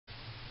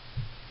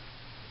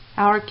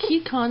our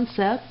key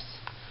concepts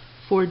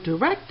for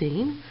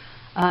directing.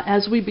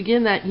 As we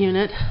begin that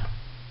unit,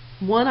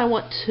 one, I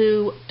want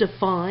to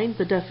define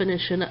the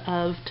definition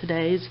of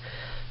today's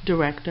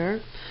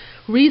director,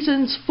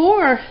 reasons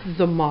for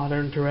the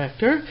modern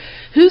director,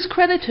 who's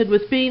credited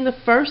with being the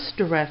first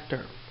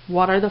director,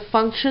 what are the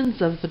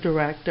functions of the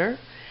director,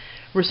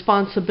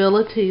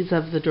 responsibilities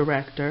of the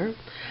director.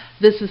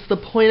 This is the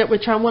point at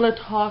which I want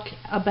to talk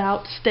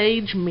about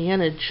stage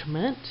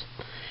management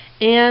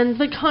and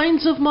the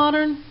kinds of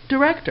modern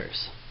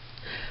directors.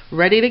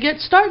 Ready to get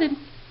started?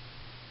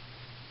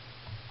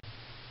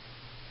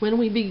 When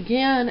we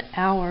began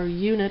our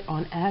unit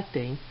on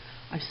acting,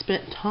 I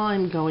spent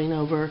time going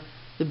over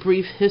the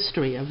brief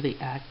history of the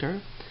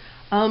actor.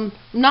 I'm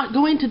not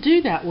going to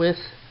do that with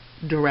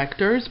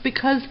directors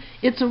because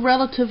it's a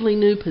relatively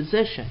new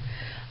position.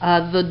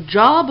 The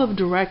job of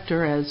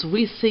director as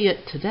we see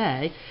it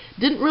today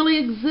didn't really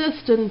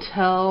exist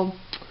until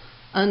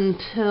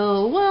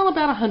well,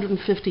 about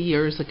 150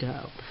 years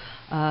ago.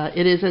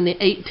 It is in the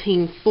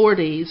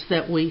 1840s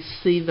that we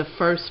see the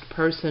first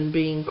person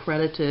being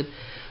credited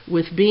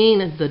with being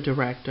the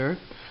director,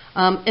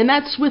 and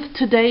that's with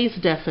today's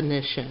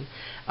definition.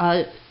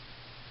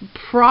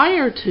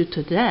 Prior to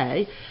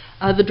today,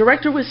 the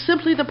director was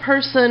simply the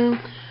person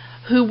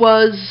who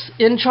was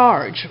in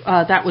charge.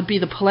 That would be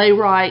the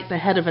playwright, the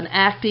head of an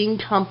acting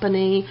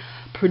company,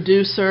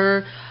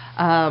 producer,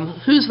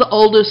 who's the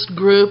oldest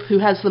group, who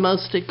has the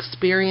most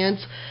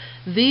experience.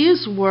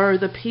 These were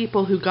the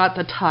people who got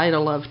the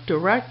title of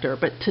director.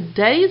 But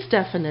today's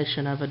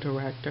definition of a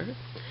director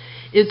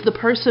is the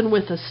person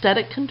with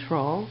aesthetic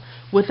control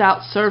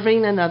without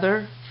serving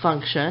another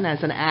function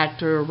as an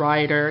actor,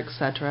 writer,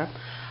 etc.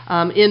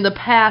 In the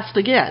past,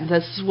 again,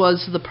 this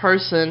was the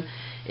person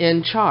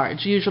in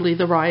charge, usually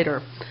the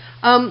writer.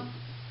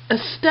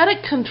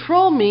 Aesthetic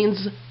control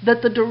means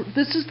that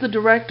this is the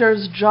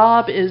director's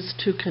job is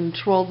to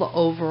control the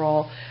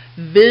overall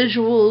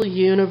visual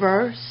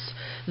universe,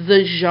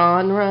 the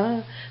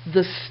genre,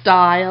 the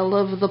style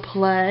of the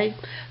play.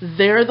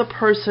 They're the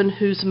person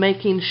who's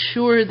making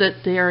sure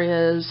that there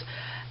is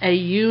a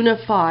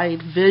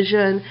unified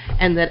vision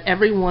and that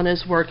everyone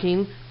is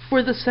working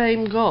for the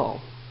same goal.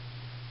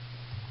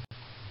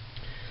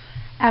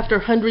 After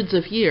hundreds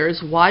of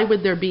years, why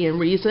would there be a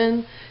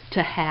reason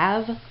to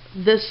have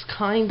this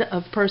kind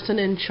of person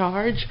in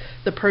charge,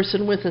 the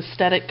person with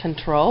aesthetic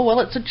control? Well,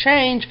 it's a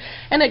change,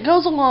 and it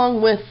goes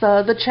along with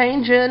the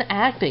change in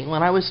acting.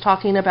 When I was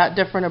talking about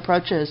different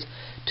approaches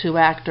to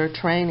actor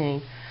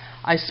training,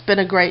 I spent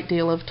a great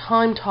deal of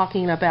time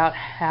talking about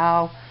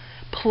how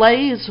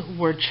plays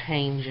were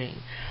changing.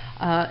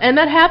 And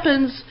that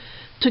happens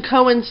to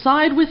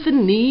coincide with the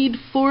need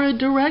for a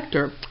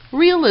director.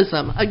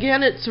 Realism.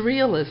 Again, it's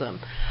realism.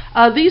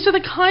 These are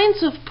the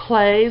kinds of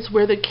plays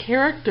where the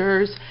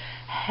characters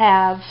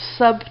have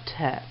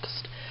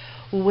subtext,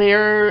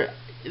 where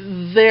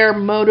their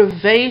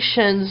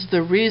motivations,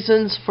 the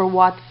reasons for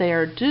what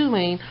they're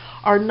doing,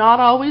 are not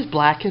always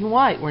black and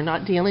white. We're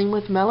not dealing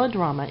with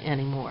melodrama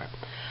anymore.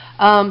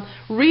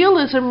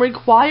 Realism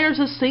requires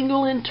a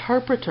single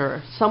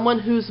interpreter, someone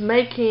who's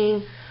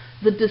making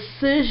the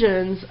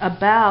decisions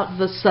about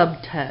the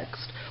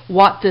subtext,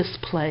 what this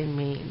play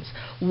means,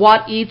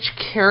 what each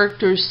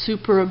character's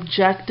super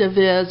objective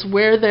is,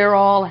 where they're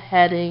all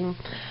heading.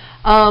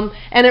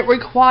 And it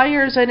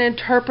requires an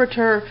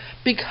interpreter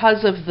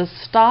because of the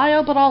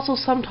style, but also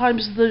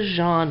sometimes the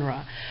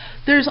genre.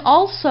 There's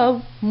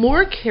also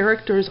more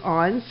characters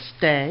on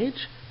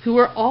stage who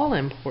are all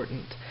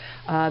important.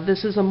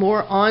 This is a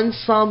more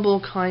ensemble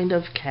kind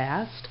of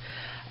cast,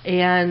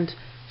 and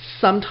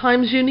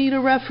sometimes you need a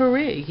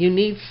referee. You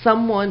need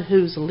someone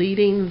who's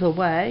leading the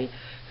way,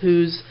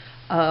 who's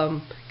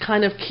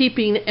kind of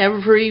keeping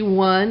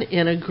everyone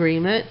in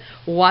agreement,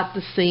 what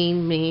the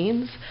scene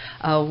means,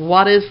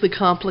 what is the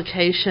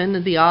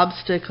complication, the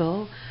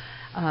obstacle,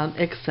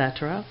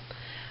 etc.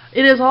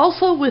 It is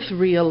also with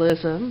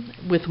realism,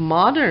 with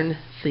modern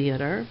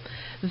theater,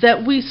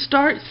 that we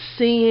start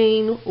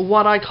seeing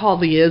what I call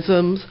the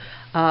isms.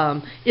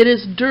 It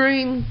is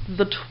during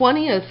the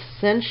 20th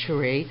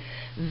century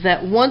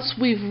that once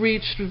we've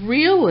reached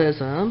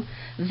realism,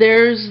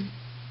 there's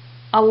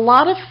a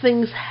lot of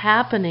things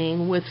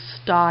happening with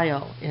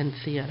style in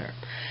theater.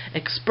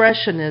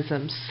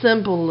 Expressionism,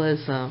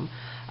 symbolism.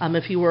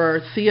 If you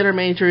were theater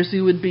majors,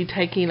 you would be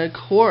taking a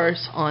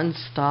course on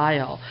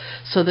style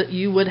so that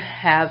you would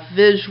have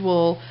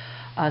visual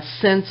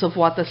sense of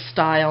what the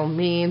style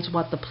means,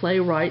 what the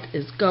playwright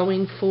is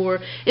going for.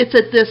 It's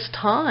at this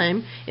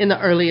time in the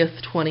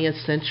earliest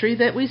 20th century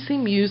that we see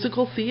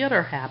musical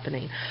theater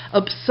happening.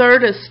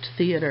 Absurdist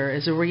theater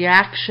is a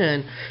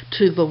reaction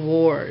to the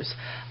wars.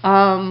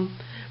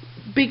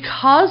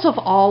 Because of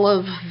all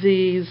of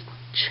these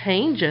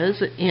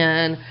changes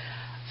in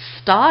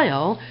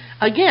style,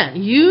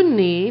 again, you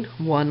need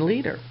one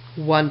leader,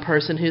 one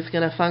person who's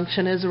going to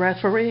function as a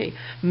referee.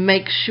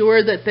 Make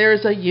sure that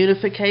there's a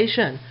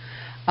unification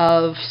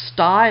of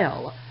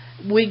style.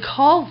 We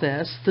call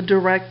this the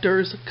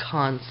director's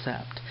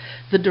concept.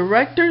 The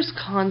director's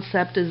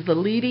concept is the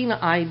leading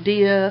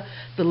idea,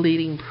 the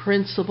leading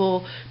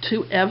principle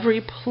to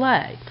every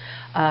play.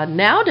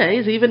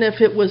 Nowadays, even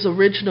if it was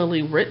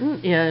originally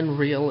written in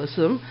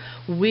realism,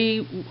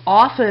 we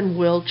often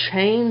will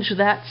change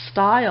that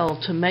style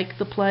to make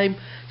the play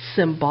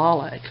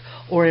symbolic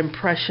or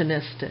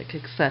impressionistic,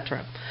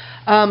 etc.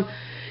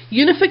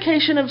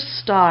 Unification of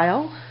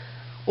style,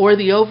 or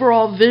the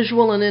overall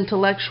visual and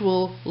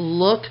intellectual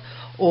look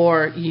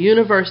or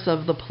universe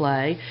of the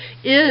play,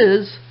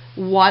 is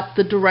what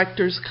the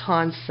director's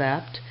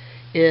concept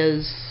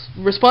is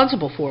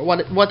responsible for,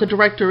 what the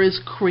director is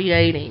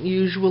creating.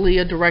 Usually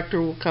a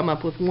director will come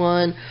up with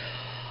one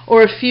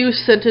or a few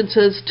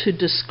sentences to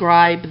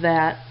describe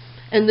that,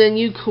 and then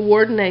you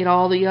coordinate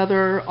all the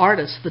other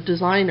artists, the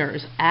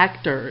designers,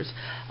 actors,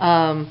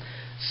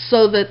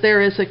 so that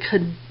there is a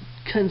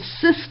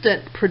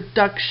consistent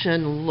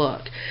production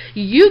look.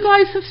 You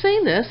guys have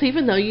seen this,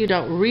 even though you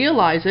don't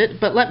realize it,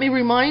 but let me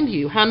remind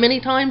you, how many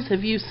times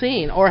have you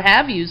seen, or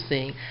have you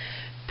seen,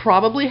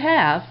 probably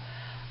have,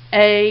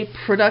 a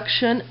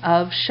production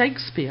of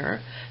Shakespeare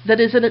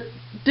that is in a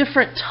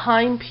different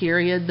time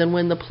period than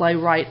when the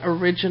playwright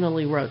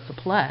originally wrote the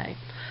play.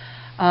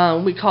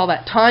 We call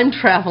that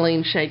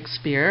time-traveling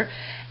Shakespeare,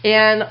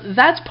 and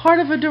that's part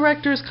of a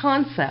director's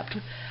concept.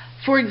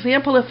 For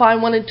example, if I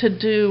wanted to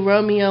do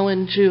Romeo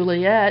and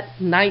Juliet,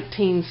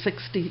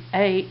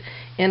 1968,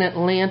 in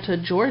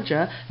Atlanta,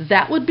 Georgia,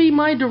 that would be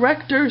my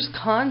director's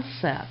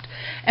concept.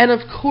 And of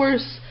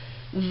course,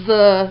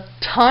 the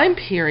time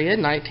period,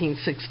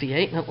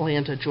 1968 in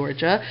Atlanta,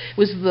 Georgia,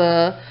 was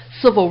the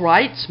Civil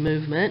Rights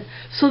Movement,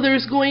 so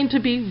there's going to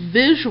be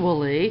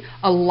visually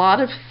a lot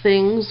of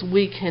things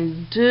we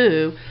can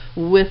do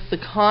with the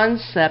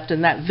concept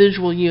and that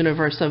visual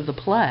universe of the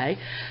play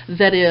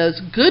that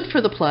is good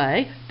for the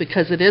play,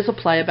 because it is a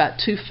play about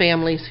two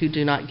families who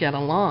do not get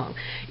along.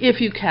 If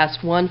you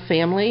cast one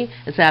family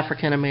as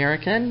African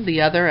American,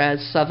 the other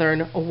as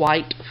Southern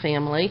white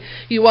family,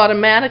 you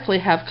automatically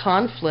have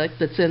conflict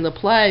that's in the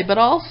play, but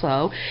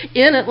also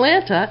in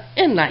Atlanta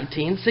in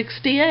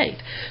 1968.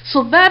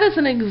 So that is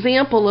an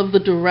example of the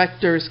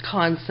director's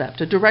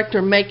concept, a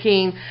director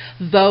making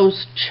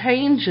those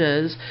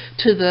changes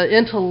to the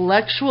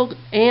intellectual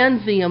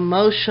and the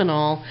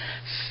emotional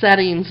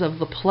settings of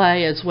the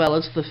play as well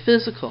as the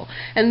physical.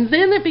 And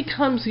then it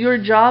becomes your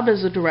job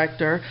as a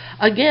director,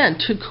 again,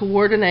 to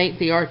coordinate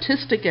the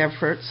artistic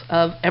efforts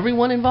of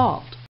everyone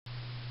involved.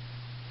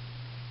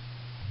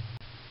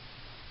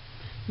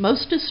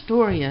 Most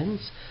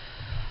historians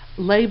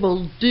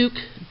label Duke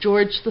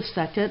George II,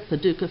 the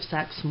Duke of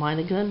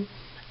Saxe-Meiningen,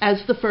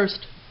 as the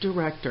first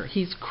director.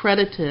 He's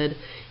credited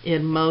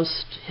in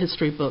most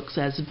history books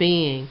as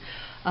being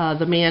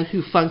the man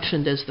who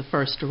functioned as the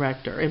first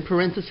director. In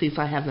parentheses,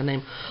 I have the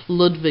name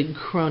Ludwig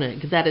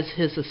Kronig. That is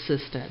his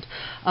assistant.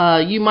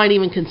 You might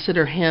even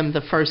consider him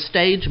the first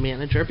stage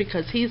manager,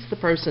 because he's the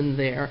person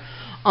there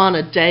on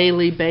a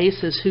daily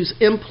basis who's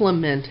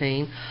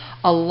implementing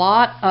a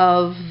lot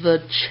of the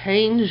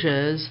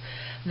changes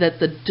that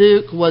the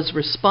Duke was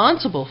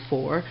responsible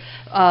for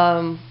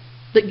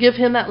that give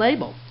him that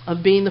label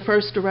of being the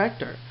first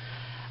director.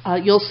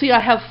 You'll see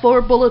I have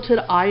 4 bulleted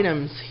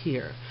items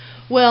here.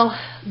 Well,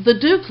 the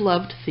Duke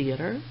loved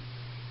theater,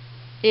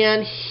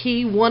 and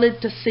he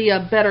wanted to see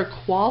a better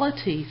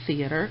quality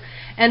theater,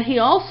 and he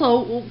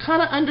also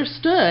kind of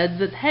understood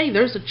that, hey,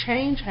 there's a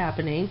change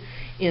happening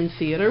in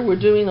theater. We're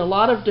doing a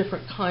lot of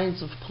different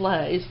kinds of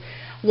plays.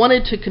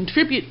 Wanted to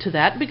contribute to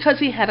that because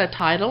he had a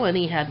title and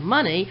he had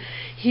money.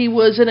 He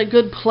was in a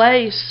good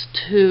place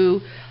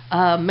to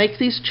make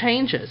these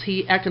changes.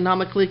 He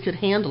economically could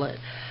handle it.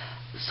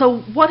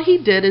 So what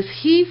he did is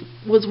he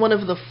was one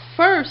of the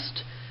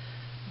first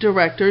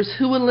directors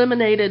who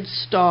eliminated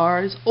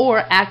stars or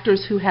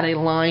actors who had a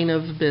line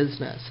of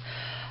business.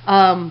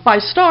 By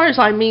stars,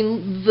 I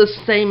mean the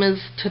same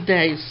as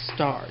today's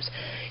stars.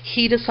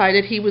 He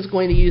decided he was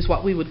going to use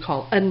what we would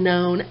call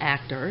unknown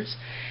actors,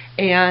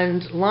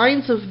 and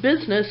lines of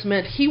business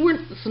meant he was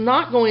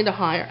not going to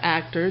hire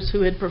actors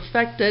who had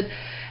perfected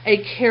a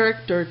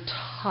character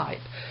type.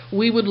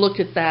 We would look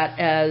at that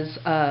as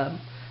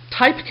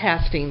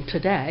typecasting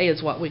today,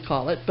 is what we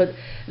call it, but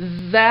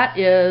that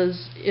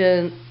is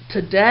in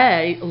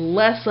today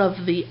less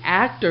of the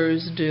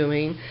actors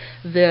doing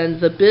than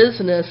the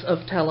business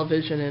of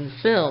television and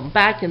film.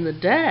 Back in the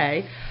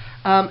day,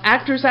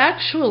 actors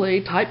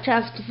actually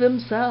typecast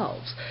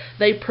themselves.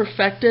 They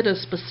perfected a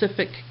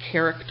specific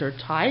character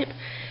type.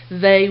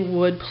 They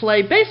would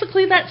play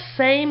basically that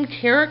same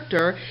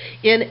character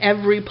in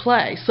every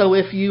play. So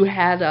if you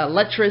had a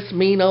lecherous,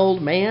 mean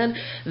old man,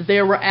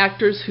 there were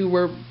actors who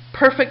were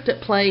perfect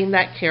at playing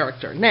that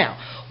character. Now,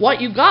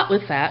 what you got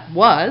with that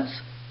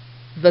was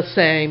the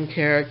same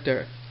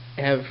character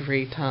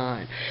every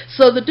time.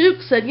 So the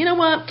Duke said, you know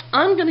what,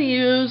 I'm going to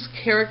use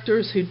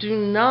actors who do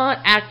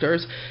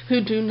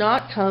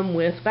not come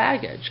with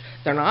baggage.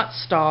 They're not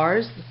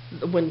stars.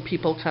 When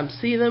people come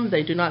see them,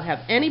 they do not have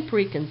any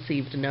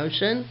preconceived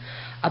notion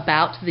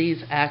about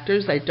these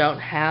actors. They don't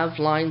have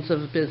lines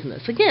of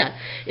business. Again,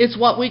 it's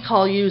what we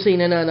call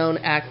using an unknown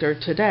actor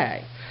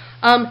today.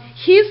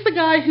 He's the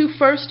guy who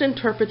first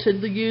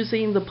interpreted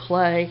using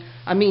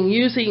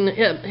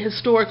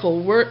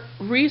historical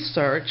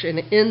research and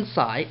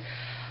insight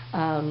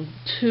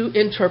to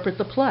interpret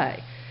the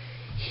play.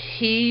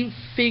 He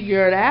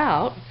figured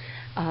out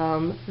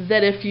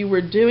that if you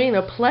were doing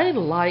a play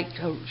like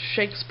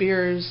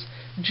Shakespeare's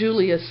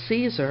Julius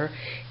Caesar,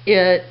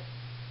 it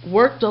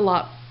worked a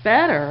lot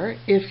better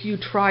if you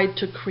tried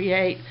to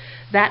create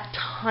that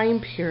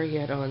time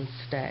period on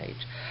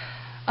stage.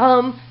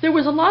 There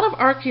was a lot of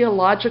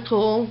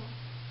archaeological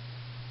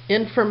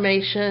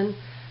information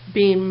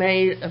being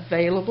made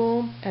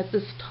available at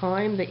this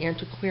time. The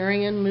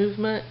antiquarian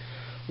movement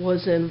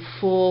was in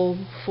full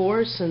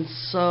force, and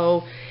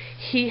so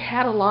he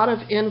had a lot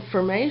of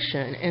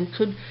information and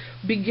could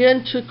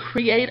begin to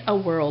create a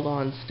world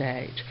on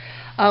stage.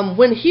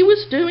 When he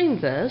was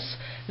doing this,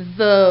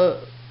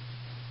 the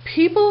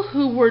people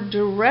who were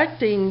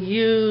directing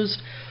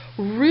used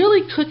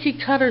really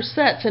cookie-cutter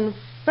sets. In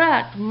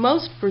fact,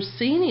 most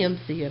proscenium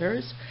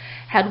theaters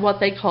had what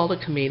they called a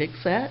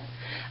comedic set,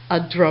 a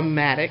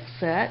dramatic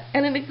set,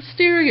 and an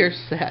exterior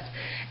set.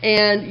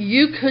 And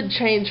you could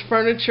change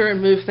furniture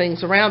and move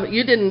things around, but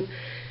you didn't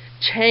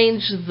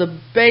change the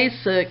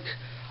basic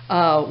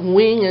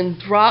wing and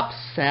drop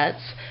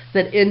sets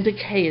that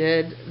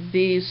indicated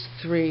these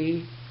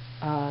three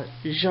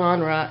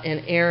genre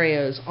and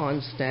areas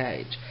on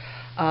stage.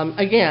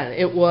 Again,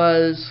 it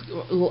was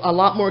a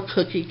lot more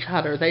cookie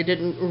cutter. They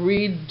didn't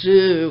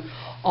redo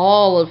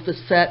all of the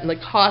set and the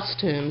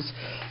costumes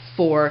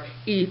for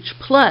each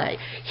play.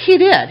 He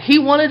did. He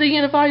wanted a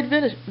unified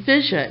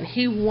vision.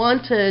 He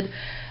wanted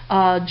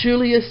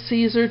Julius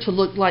Caesar to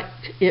look like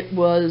it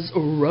was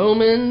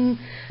Roman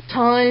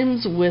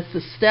times, with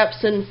the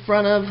steps in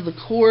front of the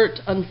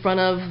court, in front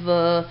of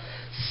the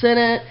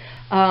Senate.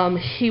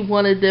 He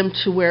wanted them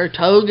to wear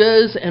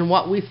togas and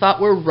what we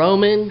thought were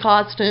Roman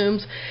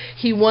costumes.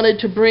 He wanted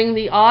to bring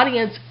the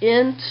audience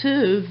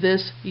into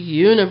this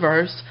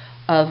universe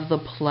of the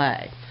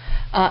play.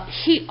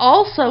 He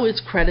also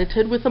is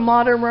credited with the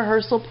modern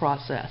rehearsal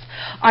process.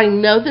 I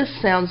know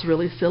this sounds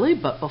really silly,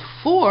 but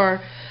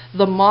before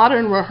the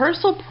modern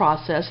rehearsal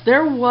process,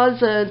 there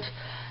wasn't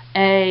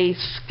a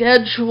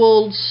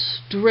scheduled,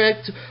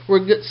 strict,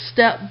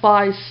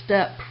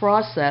 step-by-step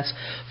process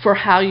for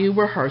how you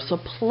rehearse a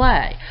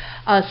play.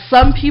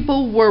 Some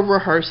people were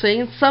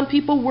rehearsing, some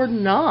people were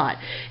not.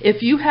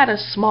 If you had a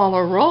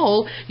smaller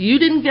role, you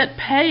didn't get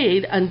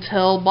paid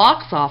until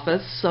box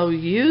office, so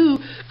you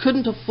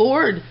couldn't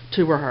afford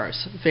to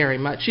rehearse very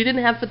much. You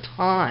didn't have the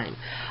time.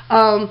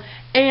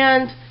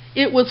 And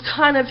it was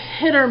kind of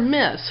hit or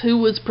miss who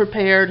was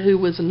prepared, who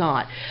was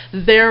not.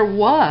 There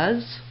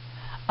was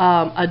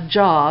a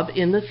job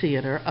in the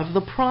theater of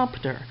the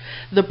prompter.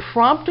 The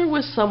prompter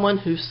was someone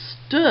who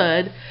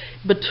stood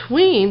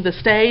between the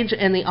stage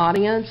and the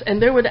audience,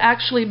 and there would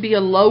actually be a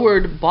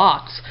lowered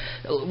box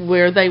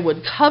where they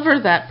would cover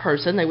that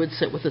person. They would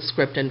sit with a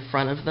script in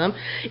front of them.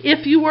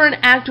 If you were an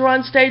actor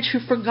on stage who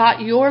forgot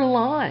your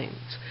lines,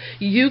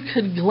 you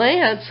could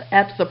glance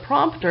at the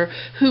prompter,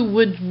 who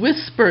would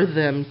whisper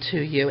them to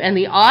you. And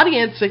the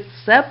audience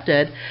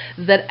accepted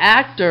that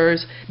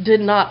actors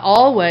did not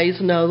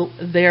always know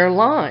their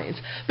lines.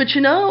 But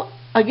you know,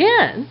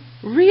 again,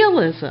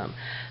 realism.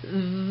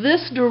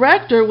 This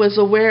director was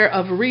aware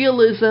of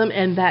realism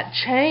and that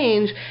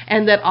change,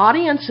 and that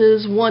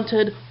audiences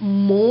wanted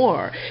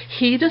more.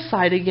 He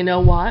decided, you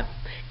know what?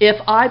 If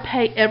I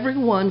pay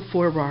everyone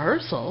for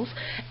rehearsals,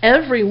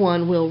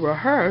 everyone will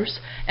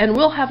rehearse, and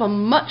we'll have a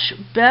much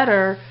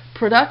better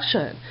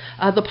production.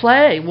 The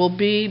play will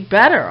be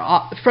better.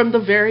 From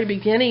the very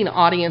beginning,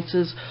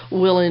 audiences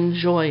will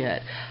enjoy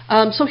it.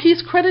 So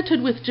he's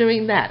credited with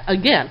doing that.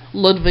 Again,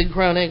 Ludwig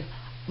Groening,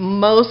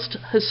 most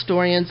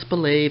historians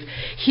believe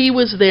he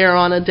was there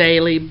on a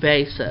daily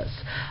basis,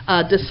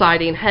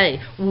 deciding, hey,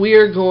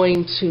 we're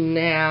going to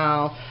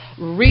now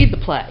read the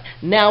play.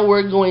 Now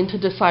we're going to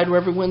decide where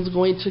everyone's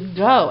going to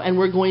go, and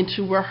we're going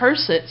to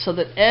rehearse it so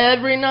that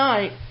every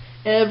night,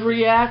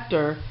 every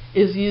actor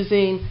is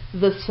using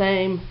the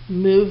same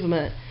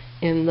movement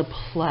in the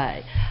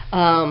play.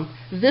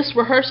 This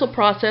rehearsal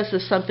process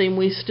is something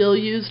we still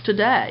use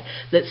today,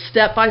 that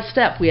step by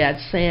step we add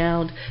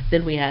sound,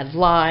 then we add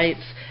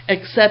lights,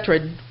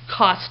 etc.,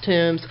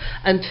 costumes,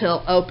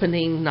 until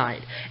opening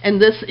night. And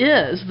this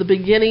is the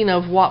beginning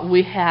of what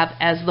we have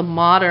as the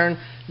modern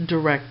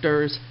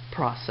director's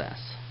process.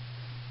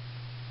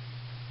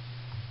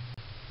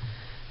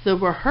 The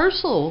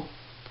rehearsal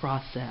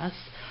process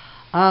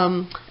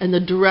and the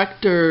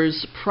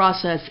director's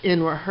process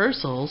in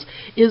rehearsals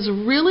is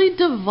really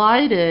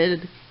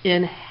divided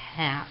in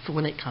half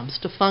when it comes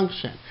to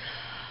function.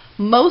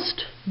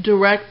 Most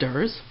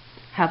directors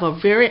have a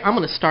very, I'm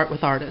going to start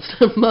with artists.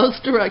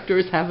 Most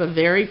directors have a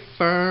very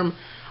firm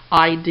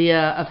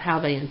idea of how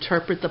they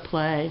interpret the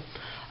play.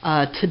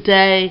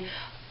 Today,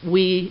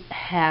 we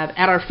have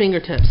at our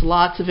fingertips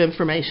lots of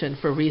information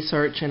for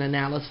research and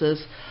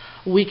analysis.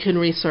 We can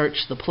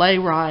research the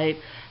playwright,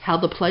 how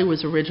the play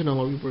was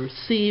originally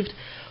received.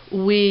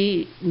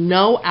 We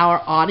know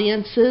our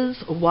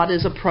audiences, what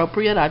is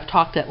appropriate. I've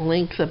talked at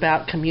length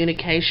about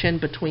communication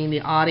between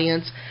the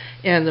audience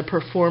and the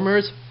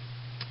performers.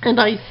 And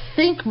I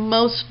think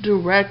most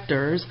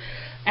directors,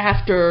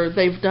 after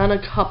they've done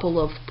a couple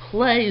of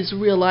plays,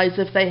 realize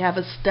if they have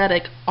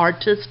aesthetic,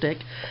 artistic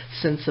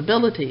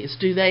sensibilities.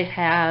 Do they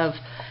have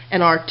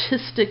an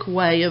artistic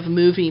way of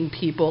moving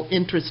people,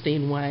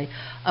 interesting way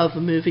of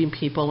moving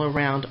people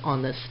around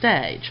on the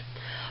stage?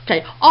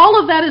 Okay, all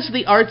of that is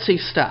the artsy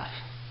stuff.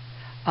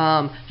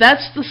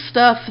 That's the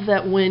stuff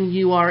that when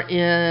you are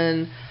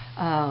in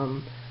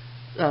a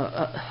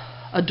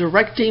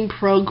directing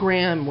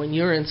program, when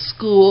you're in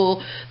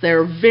school,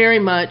 they're very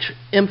much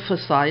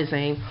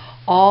emphasizing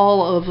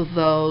all of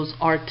those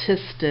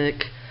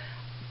artistic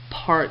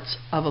parts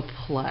of a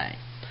play.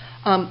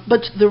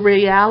 But the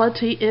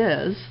reality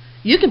is,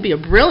 you can be a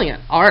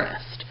brilliant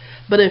artist,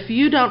 but if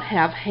you don't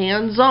have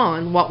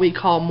hands-on, what we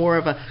call more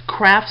of a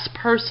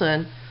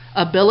craftsperson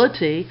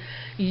ability,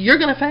 you're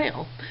going to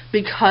fail.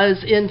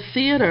 Because in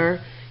theater,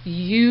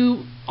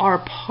 you are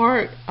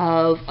part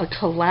of a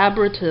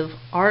collaborative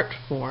art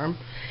form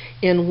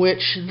in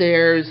which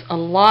there's a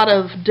lot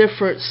of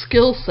different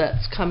skill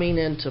sets coming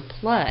into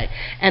play.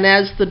 And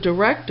as the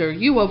director,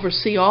 you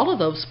oversee all of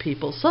those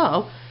people.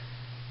 So,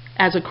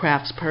 as a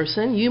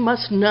craftsperson, you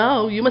must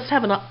know, you must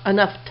have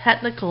enough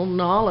technical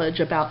knowledge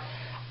about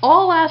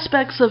all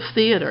aspects of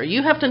theater.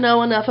 You have to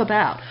know enough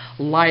about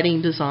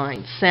lighting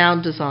design,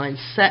 sound design,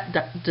 set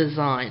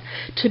design,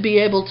 to be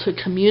able to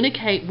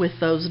communicate with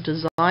those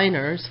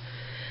designers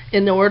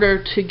in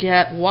order to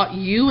get what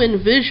you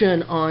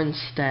envision on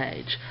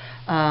stage.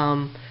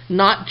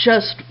 Not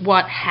just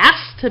what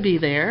has to be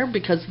there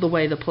because of the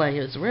way the play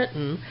is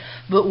written,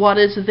 but what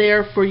is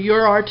there for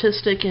your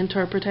artistic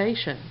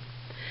interpretation.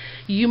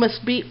 You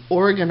must be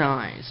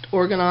organized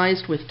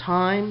with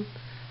time,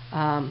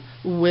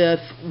 with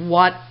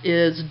what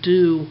is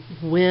due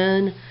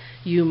when.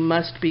 You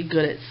must be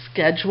good at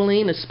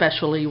scheduling,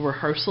 especially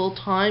rehearsal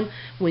time.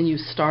 When you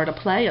start a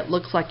play, it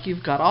looks like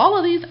you've got all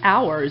of these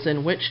hours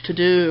in which to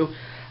do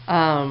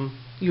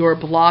your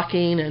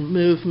blocking and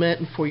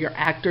movement and for your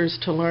actors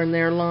to learn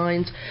their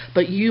lines.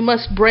 But you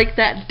must break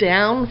that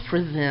down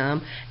for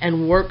them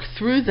and work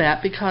through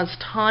that, because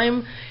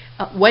time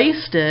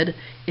wasted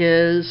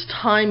is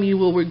time you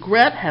will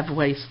regret have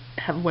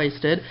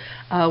wasted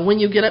when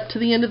you get up to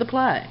the end of the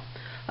play.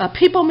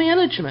 People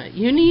management.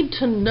 You need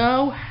to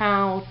know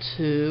how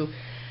to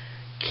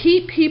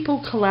keep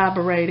people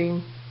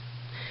collaborating,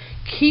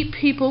 keep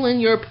people in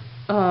your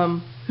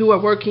who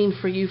are working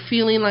for you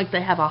feeling like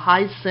they have a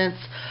high sense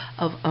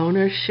of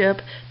ownership.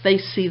 They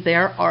see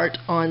their art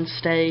on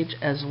stage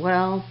as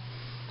well.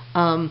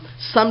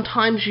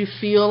 Sometimes you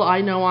feel, I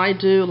know I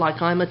do,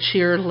 like I'm a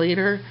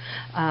cheerleader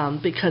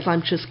because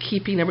I'm just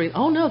keeping everything,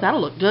 oh no,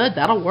 that'll look good,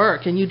 that'll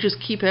work. And you just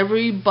keep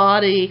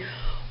everybody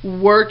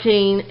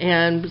working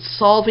and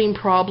solving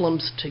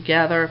problems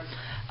together,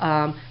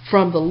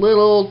 from the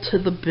little to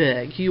the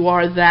big. You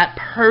are that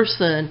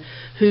person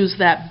who's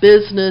that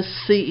business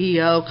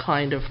CEO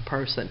kind of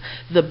person.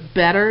 The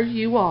better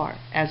you are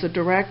as a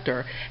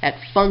director at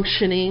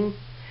functioning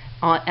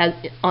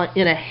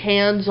in a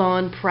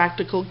hands-on,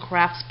 practical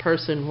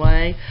craftsperson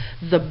way,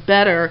 the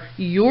better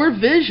your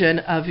vision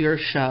of your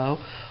show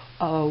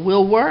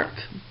will work.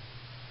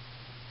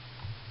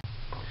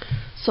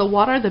 So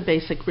what are the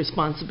basic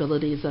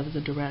responsibilities of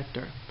the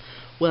director?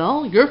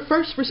 Well, your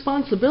first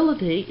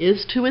responsibility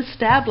is to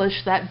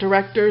establish that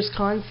director's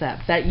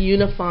concept, that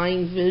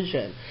unifying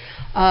vision.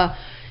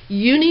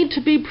 You need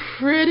to be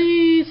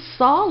pretty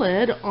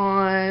solid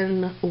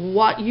on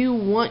what you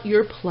want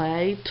your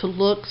play to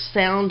look,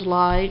 sound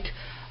like,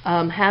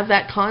 have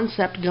that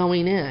concept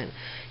going in.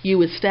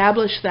 You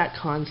establish that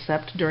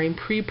concept during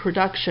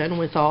pre-production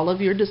with all of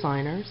your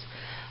designers.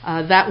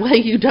 That way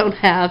you don't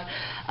have,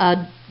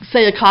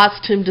 say, a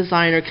costume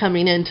designer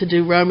coming in to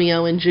do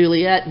Romeo and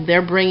Juliet, and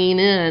they're bringing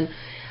in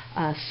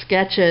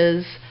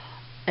sketches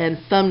and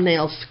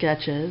thumbnail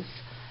sketches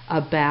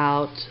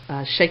about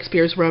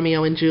Shakespeare's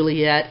Romeo and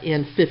Juliet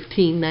in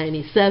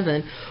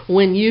 1597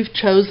 when you've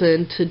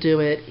chosen to do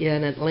it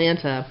in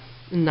Atlanta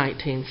in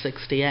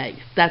 1968.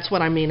 That's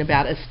what I mean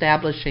about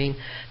establishing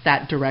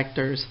that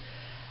director's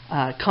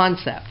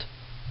concept.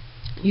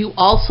 You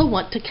also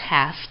want to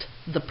cast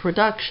the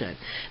production.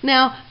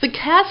 Now, the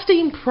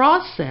casting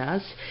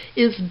process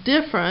is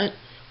different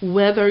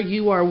whether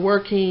you are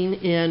working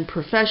in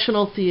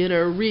professional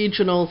theater,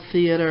 regional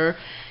theater,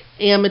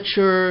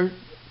 amateur,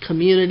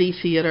 community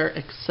theater,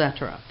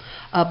 etc.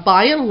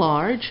 By and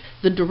large,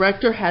 the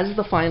director has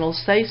the final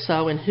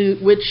say-so in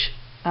which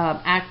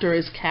actor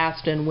is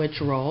cast in which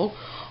role.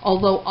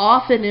 Although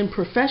often in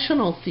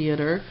professional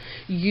theater,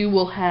 you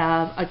will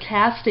have a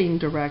casting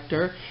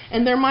director,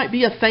 and there might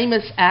be a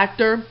famous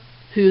actor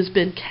who's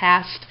been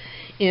cast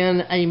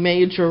in a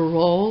major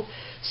role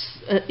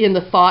in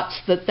the thoughts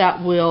that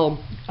that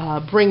will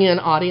bring in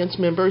audience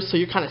members, so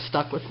you're kind of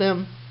stuck with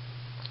them.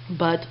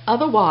 But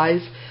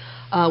otherwise,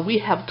 we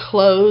have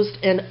closed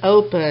and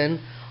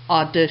open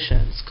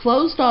auditions.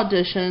 Closed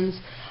auditions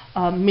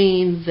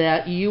mean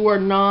that you are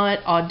not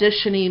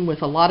auditioning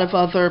with a lot of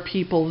other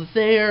people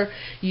there.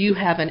 You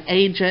have an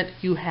agent,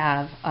 you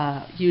have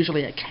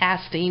usually a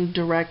casting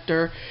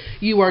director.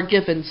 You are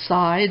given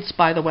sides,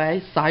 by the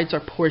way. Sides are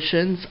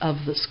portions of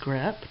the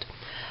script.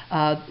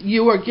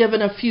 You are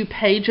given a few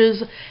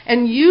pages,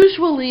 and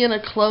usually in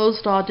a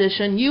closed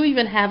audition, you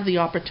even have the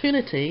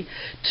opportunity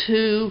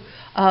to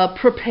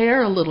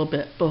prepare a little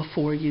bit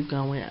before you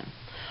go in.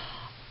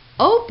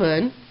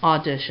 Open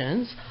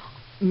auditions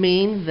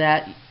mean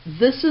that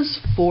this is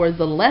for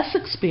the less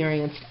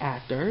experienced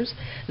actors.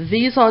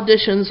 These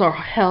auditions are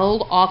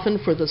held often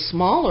for the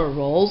smaller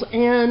roles,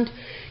 and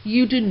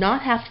you do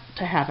not have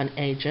to have an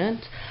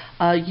agent.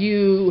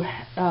 You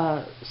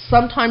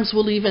sometimes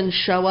will even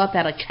show up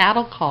at a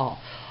cattle call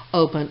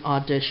open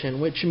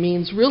audition, which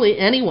means really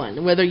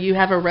anyone, whether you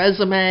have a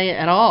resume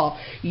at all,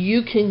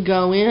 you can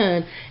go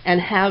in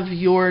and have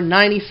your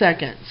 90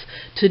 seconds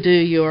to do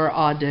your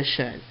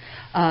audition.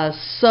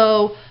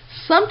 So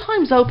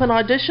sometimes open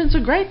auditions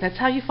are great. That's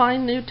how you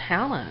find new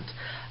talent.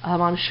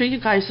 I'm sure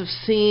you guys have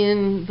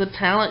seen the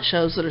talent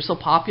shows that are so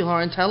popular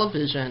on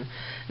television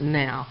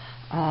now.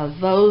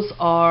 Those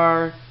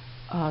are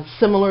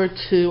similar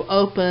to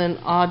open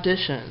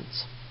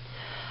auditions.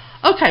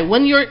 Okay,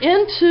 when you're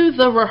into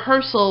the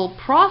rehearsal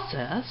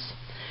process,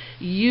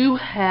 you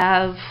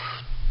have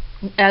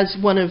as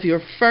one of your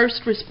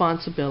first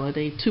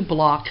responsibility to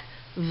block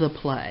the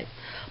play.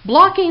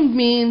 Blocking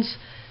means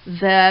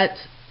that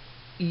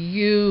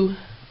you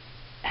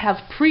have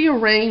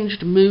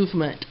prearranged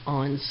movement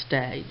on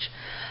stage.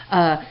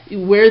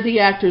 Where the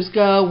actors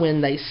go,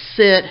 when they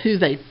sit, who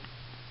they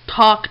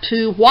talk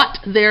to, what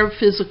they're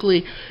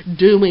physically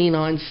doing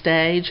on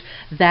stage,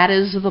 that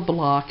is the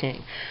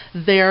blocking.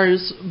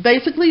 There's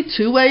basically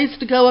two ways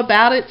to go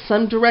about it.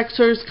 Some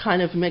directors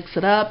kind of mix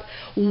it up.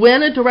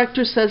 When a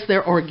director says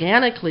they're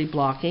organically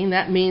blocking,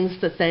 that means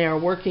that they are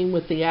working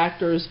with the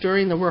actors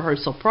during the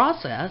rehearsal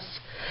process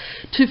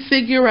to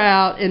figure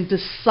out and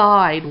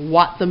decide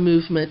what the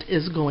movement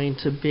is going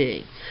to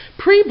be.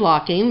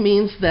 Pre-blocking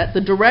means that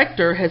the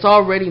director has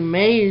already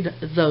made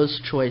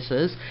those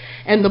choices,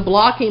 and the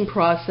blocking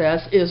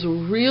process is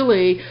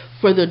really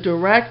for the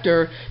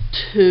director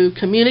to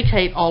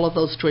communicate all of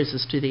those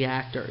choices to the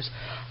actors.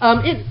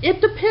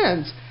 It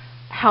depends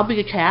how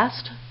big a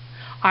cast.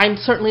 I'm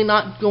certainly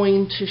not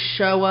going to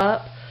show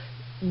up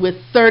with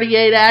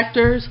 38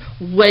 actors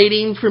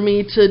waiting for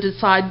me to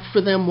decide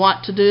for them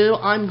what to do.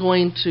 I'm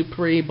going to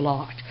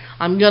pre-block.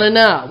 I'm going to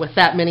know with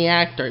that many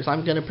actors.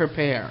 I'm going to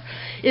prepare.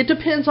 It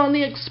depends on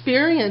the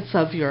experience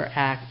of your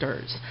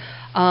actors.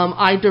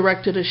 I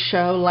directed a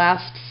show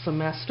last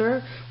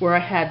semester where I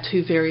had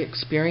two very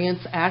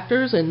experienced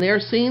actors. In their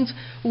scenes,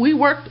 we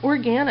worked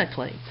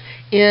organically.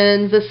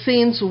 In the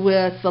scenes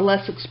with the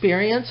less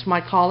experienced,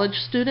 my college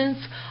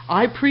students,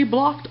 I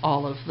pre-blocked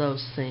all of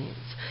those scenes.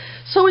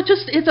 So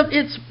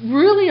it's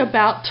really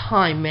about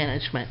time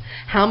management.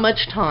 How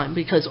much time?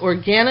 Because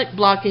organic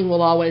blocking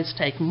will always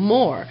take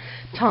more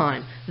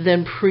time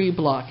than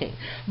pre-blocking.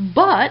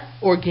 But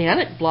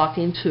organic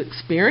blocking to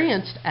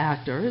experienced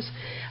actors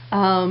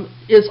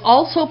is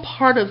also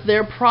part of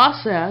their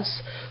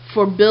process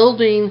for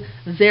building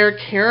their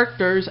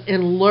characters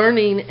and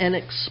learning and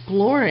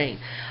exploring.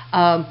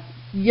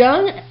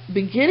 Young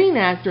beginning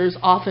actors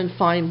often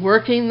find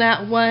working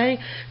that way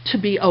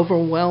to be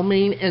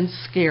overwhelming and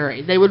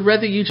scary. They would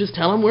rather you just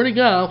tell them where to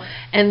go,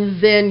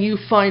 and then you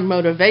find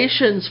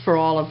motivations for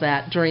all of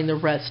that during the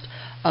rest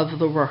of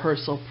the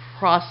rehearsal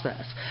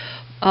process.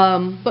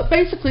 But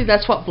basically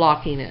that's what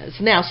blocking is.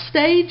 Now,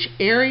 stage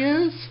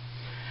areas,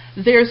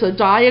 there's a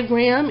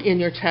diagram in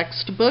your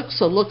textbook,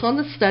 so look on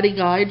the study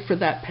guide for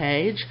that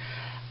page.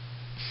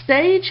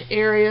 Stage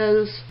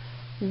areas,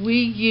 we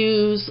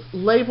use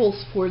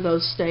labels for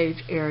those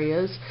stage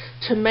areas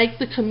to make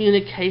the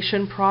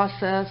communication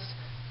process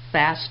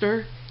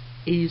faster,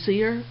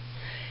 easier.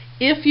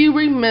 If you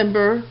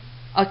remember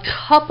a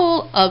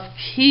couple of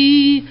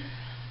key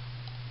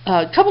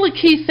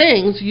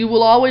things, you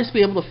will always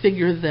be able to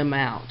figure them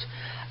out.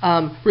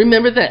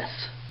 Remember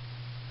this.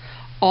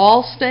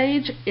 All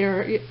stage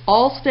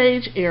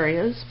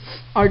areas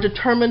are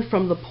determined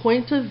from the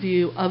point of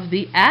view of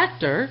the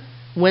actor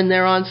when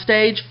they're on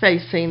stage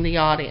facing the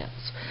audience.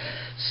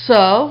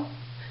 So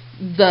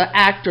the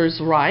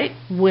actor's right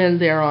when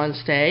they're on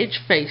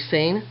stage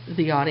facing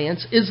the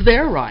audience is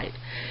their right.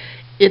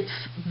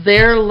 It's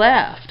their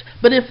left.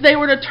 But if they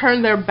were to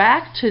turn their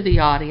back to the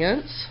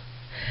audience,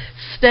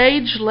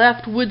 stage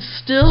left would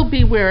still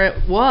be where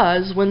it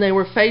was when they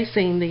were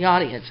facing the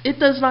audience. It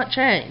does not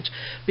change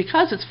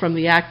because it's from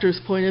the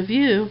actor's point of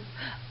view,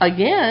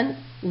 again,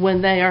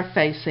 when they are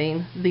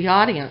facing the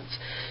audience.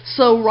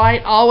 So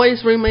right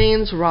always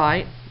remains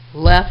right,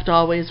 left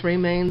always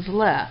remains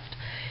left.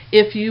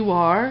 If you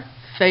are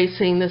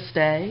facing the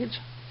stage,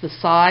 the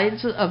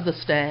sides of the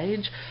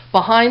stage,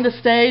 behind the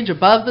stage,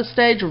 above the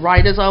stage,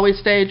 right is always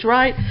stage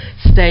right,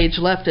 stage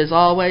left is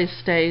always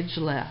stage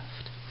left.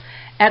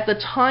 At the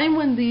time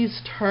when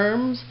these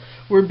terms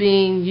were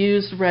being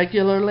used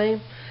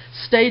regularly,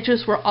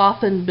 Stages were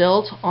often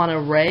built on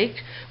a rake,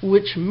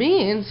 which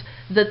means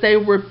that they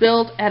were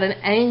built at an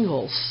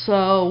angle.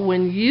 So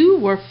when you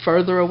were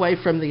further away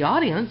from the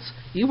audience,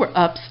 you were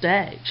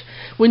upstage.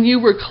 When you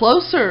were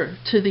closer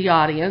to the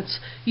audience,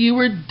 you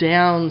were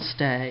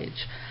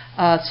downstage.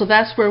 So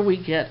that's where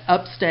we get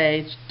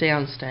upstage,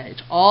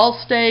 downstage.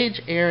 All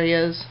stage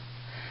areas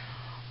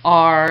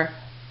are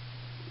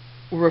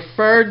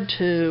referred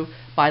to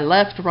by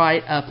left,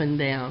 right, up, and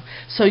down.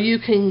 So you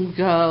can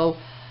go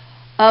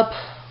up,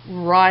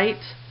 right,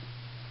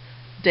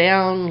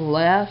 down,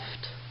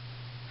 left,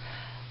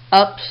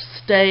 up,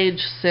 stage,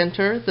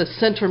 center. The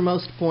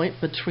centermost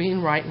point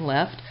between right and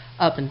left,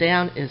 up and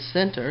down, is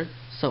center.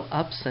 So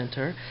up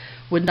center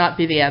would not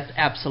be the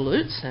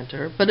absolute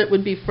center, but it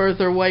would be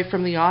further away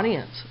from the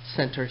audience,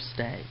 center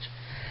stage.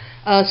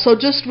 So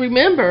just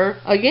remember,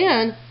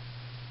 again,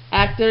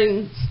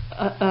 acting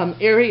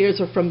areas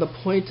are from the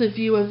point of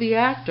view of the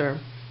actor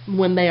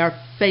when they are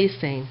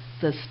facing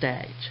the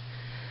stage.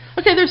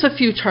 Okay, there's a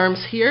few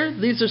terms here.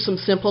 These are some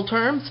simple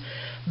terms.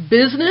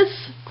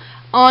 Business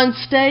on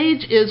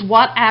stage is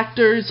what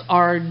actors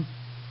are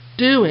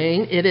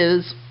doing. It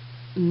is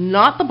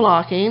not the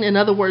blocking. In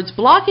other words,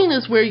 blocking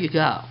is where you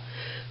go.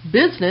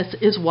 Business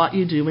is what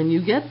you do when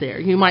you get there.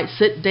 You might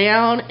sit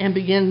down and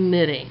begin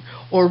knitting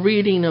or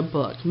reading a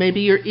book.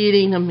 Maybe you're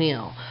eating a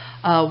meal.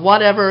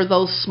 Whatever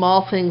those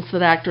small things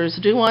that actors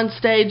do on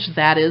stage,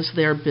 that is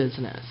their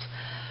business.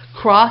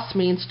 Cross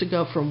means to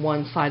go from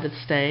one side of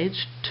the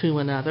stage to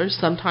another.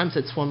 Sometimes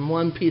it's when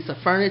one piece of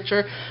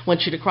furniture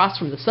wants you to cross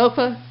from the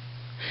sofa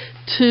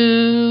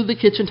to the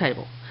kitchen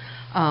table.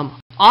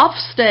 Off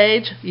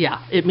stage,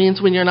 yeah, it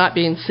means when you're not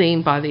being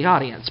seen by the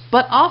audience.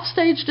 But off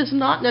stage does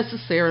not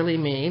necessarily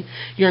mean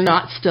you're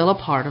not still a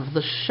part of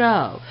the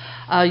show.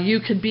 You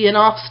could be an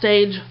off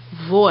stage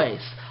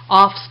voice,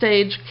 off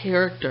stage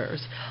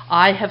characters.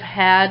 I have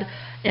had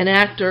an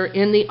actor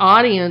in the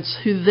audience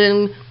who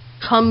then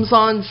comes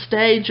on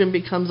stage and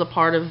becomes a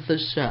part of the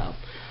show.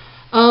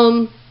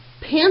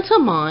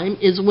 Pantomime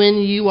is when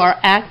you are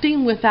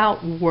acting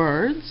without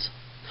words,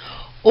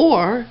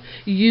 or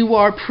you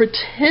are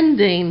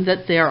pretending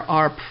that there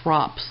are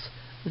props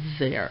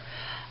there.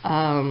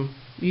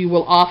 You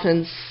will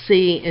often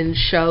see in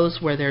shows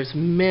where there's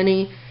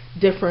many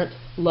different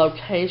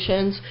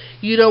locations.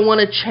 You don't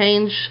want to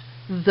change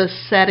the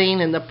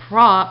setting and the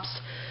props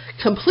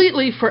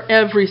completely for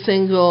every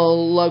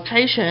single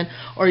location,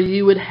 or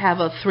you would have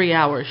a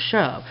 3-hour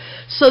show.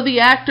 So the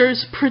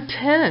actors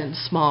pretend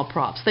small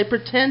props. They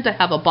pretend to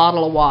have a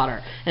bottle of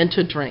water and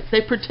to drink.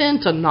 They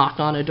pretend to knock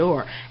on a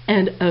door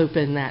and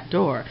open that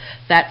door.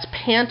 That's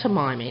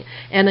pantomiming.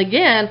 And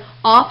again,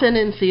 often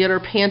in theater,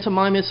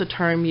 pantomime is a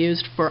term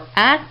used for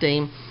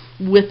acting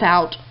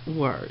without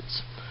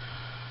words.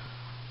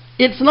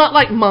 It's not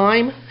like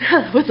mime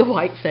with the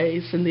white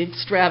face and the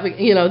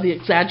the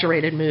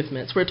exaggerated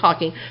movements. We're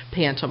talking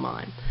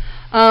pantomime.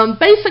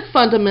 Basic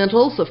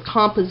fundamentals of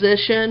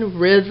composition,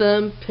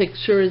 rhythm,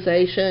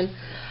 picturization.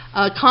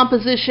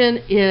 Composition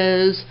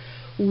is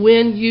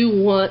when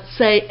you want,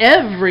 say,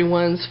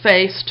 everyone's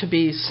face to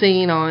be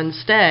seen on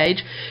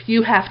stage.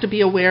 You have to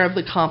be aware of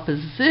the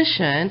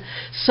composition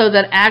so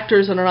that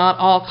actors are not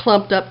all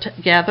clumped up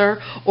together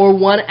or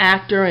one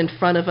actor in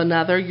front of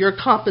another. Your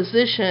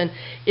composition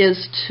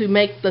is to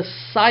make the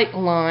sight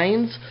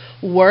lines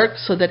work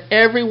so that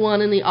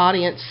everyone in the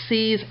audience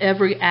sees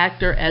every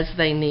actor as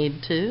they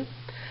need to.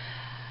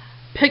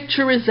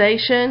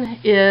 Picturization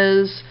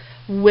is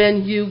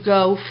when you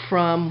go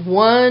from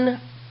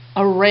one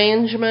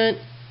arrangement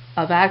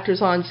of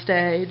actors on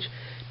stage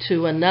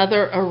to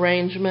another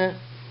arrangement,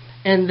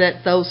 and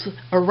that those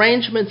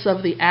arrangements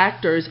of the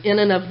actors in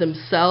and of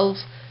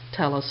themselves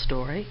tell a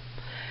story.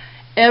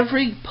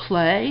 Every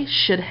play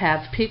should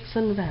have peaks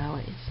and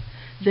valleys.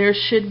 There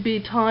should be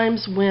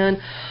times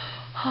when,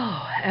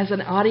 as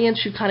an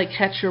audience, you kind of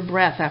catch your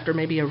breath after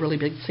maybe a really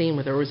big scene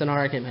where there was an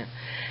argument.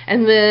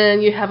 And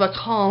then you have a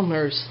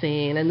calmer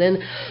scene, and then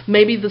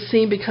maybe the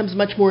scene becomes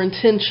much more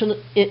emotionally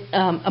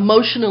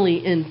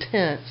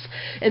intense.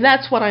 And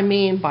that's what I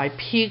mean by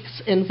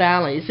peaks and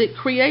valleys. It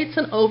creates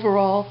an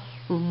overall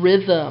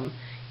rhythm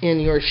in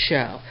your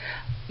show.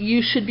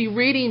 You should be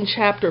reading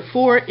chapter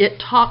 4.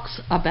 It talks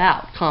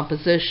about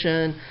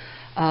composition,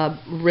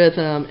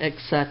 rhythm,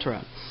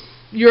 etc.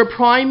 Your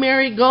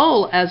primary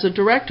goal as a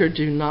director,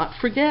 do not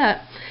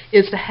forget,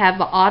 is to have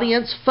the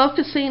audience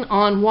focusing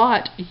on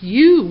what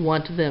you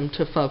want them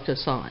to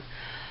focus on.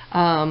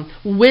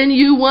 When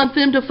you want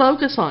them to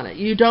focus on it.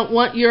 You don't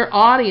want your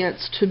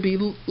audience to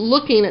be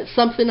looking at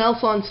something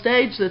else on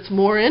stage that's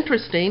more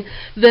interesting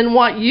than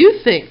what you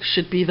think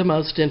should be the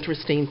most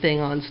interesting thing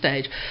on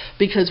stage.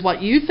 Because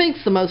what you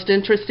think's the most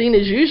interesting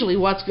is usually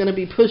what's going to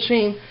be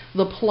pushing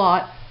the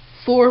plot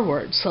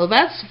forward. So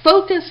that's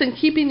focus and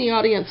keeping the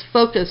audience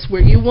focused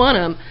where you want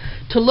them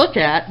to look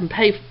at and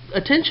pay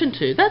attention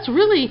to. That's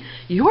really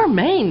your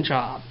main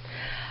job.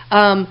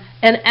 An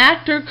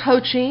actor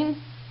coaching,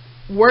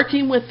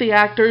 working with the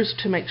actors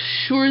to make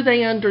sure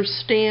they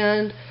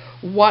understand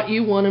what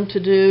you want them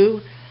to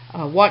do,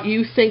 what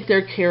you think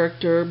their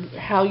character,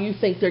 how you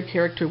think their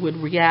character would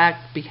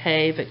react,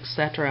 behave,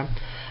 etc.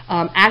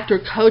 Actor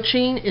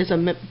coaching is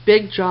a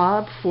big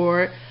job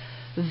for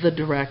the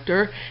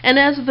director, and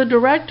as the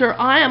director,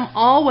 I am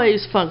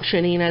always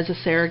functioning as a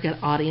surrogate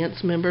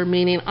audience member,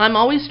 meaning I'm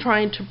always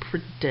trying to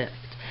predict,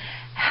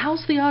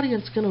 how's the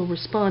audience going to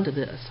respond to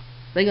this?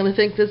 Are they going to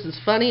think this is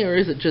funny, or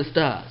is it just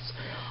us?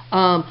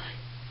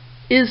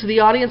 Is the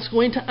audience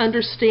going to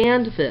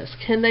understand this?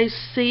 Can they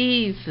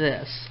see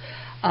this?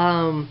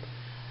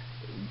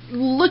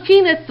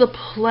 Looking at the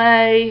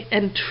play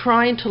and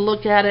trying to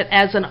look at it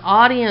as an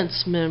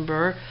audience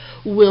member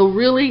will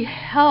really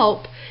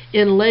help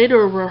in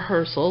later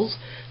rehearsals,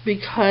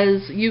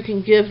 because you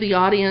can give the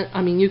audience,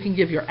 you can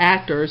give your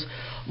actors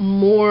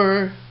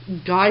more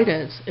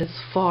guidance as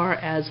far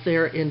as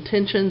their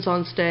intentions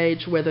on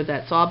stage, whether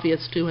that's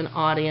obvious to an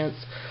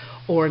audience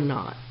or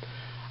not.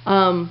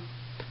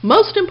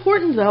 Most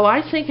important, though,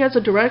 I think as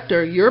a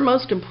director, your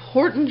most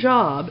important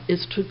job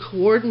is to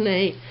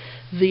coordinate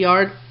the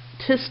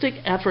artistic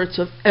efforts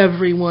of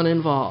everyone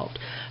involved.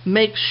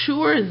 Make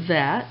sure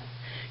that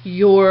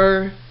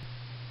your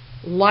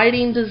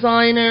lighting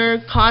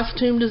designer,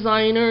 costume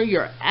designer,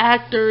 your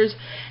actors,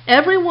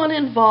 everyone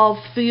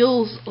involved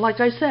feels, like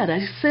I said,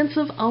 a sense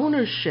of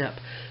ownership.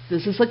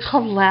 This is a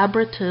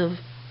collaborative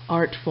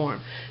art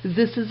form.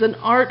 This is an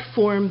art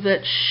form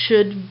that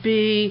should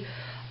be,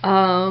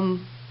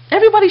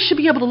 everybody should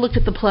be able to look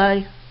at the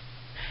play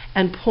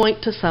and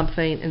point to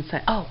something and say,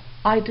 oh,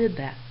 I did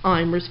that.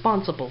 I'm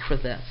responsible for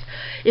this.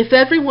 If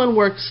everyone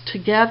works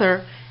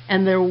together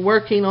and they're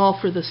working all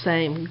for the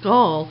same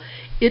goal,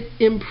 it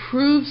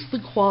improves the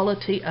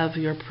quality of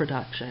your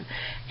production.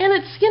 And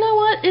it's, you know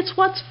what, it's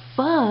what's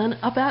fun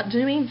about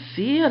doing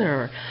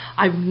theater.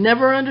 I've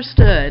never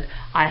understood.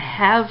 I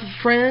have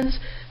friends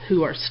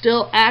who are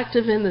still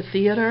active in the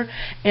theater,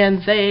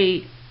 and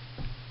they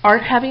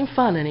aren't having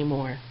fun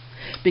anymore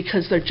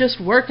because they're just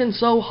working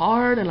so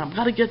hard, and I've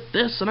got to get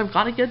this, and I've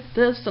got to get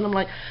this, and I'm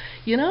like,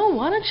 you know,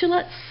 why don't you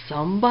let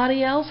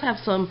somebody else have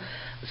some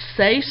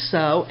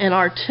say-so and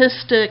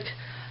artistic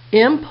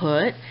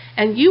input,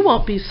 and you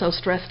won't be so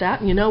stressed out,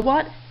 and you know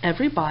what?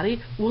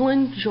 Everybody will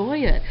enjoy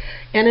it,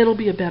 and it'll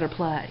be a better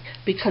play,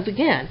 because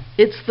again,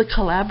 it's the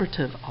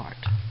collaborative art.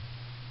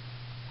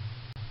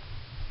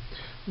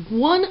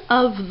 One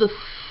of the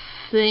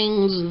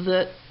things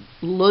that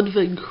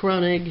Ludwig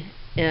Koenig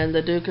and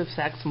the Duke of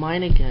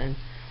Saxe-Meiningen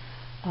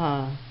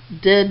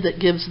did that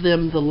gives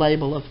them the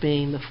label of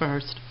being the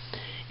first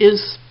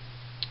is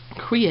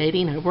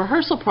creating a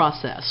rehearsal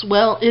process.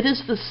 Well, it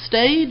is the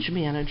stage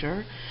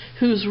manager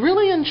who's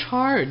really in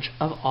charge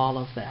of all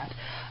of that.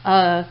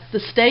 The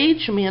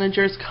stage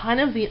manager is kind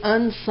of the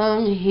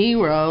unsung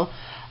hero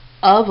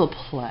of a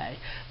play,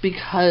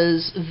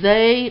 because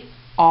they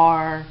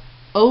are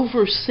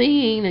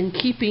overseeing and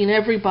keeping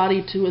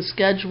everybody to a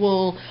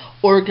schedule,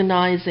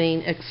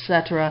 organizing,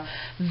 etc.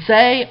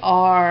 They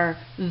are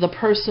the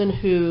person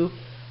who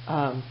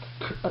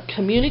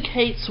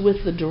communicates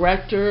with the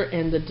director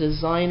and the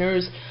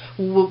designers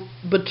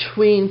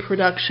between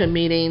production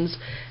meetings,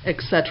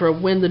 etc.,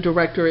 when the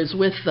director is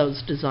with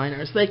those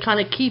designers. They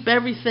kind of keep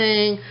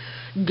everything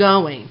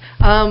going.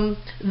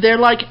 They're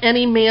like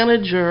any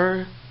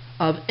manager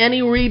of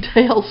any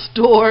retail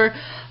store,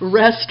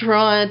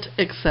 restaurant,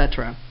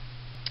 etc.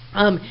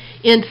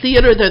 In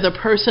theater, they're the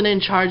person in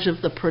charge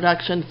of the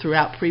production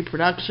throughout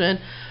pre-production,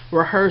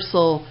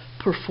 rehearsal,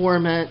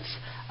 performance.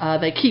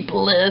 They keep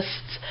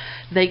lists,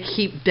 they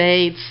keep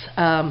dates,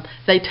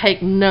 they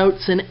take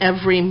notes in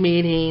every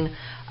meeting.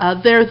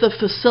 They're the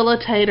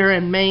facilitator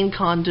and main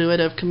conduit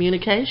of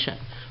communication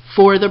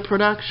for the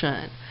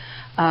production,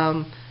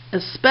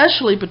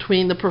 especially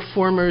between the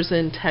performers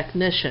and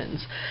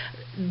technicians.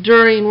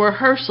 During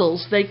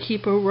rehearsals, they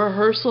keep a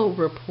rehearsal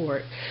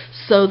report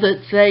so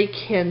that they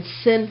can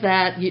send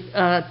that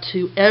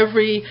to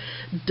every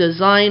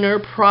designer,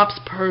 props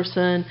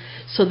person,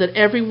 so that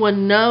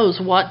everyone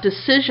knows what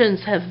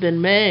decisions have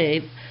been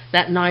made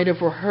that night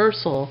of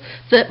rehearsal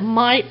that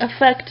might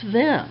affect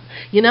them.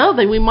 You know,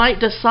 we might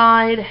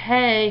decide,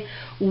 hey,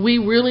 we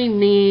really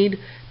need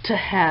to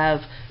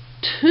have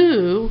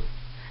 2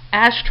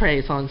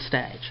 ashtrays on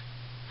stage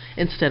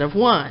instead of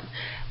 1.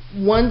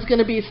 One's going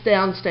to be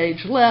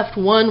downstage left,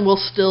 one will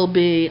still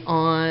be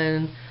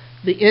on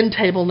the end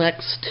table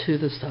next to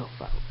the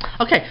sofa.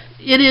 Okay,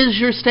 it is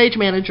your stage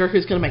manager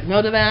who's going to make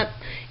note of that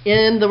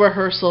in the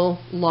rehearsal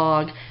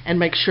log and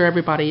make sure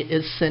everybody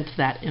is sent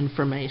that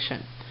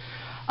information.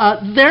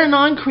 They're a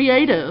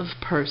non-creative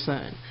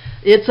person.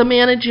 It's a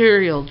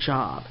managerial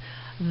job.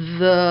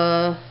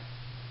 The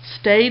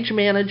stage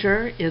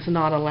manager is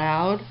not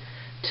allowed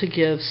to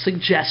give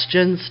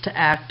suggestions to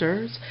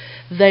actors.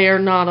 They are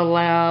not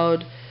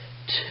allowed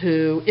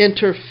to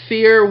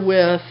interfere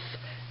with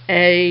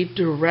a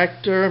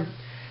director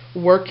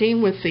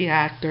working with the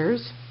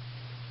actors.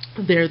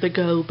 They're the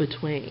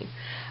go-between.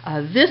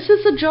 This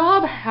is a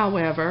job,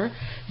 however,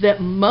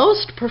 that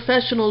most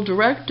professional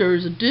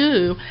directors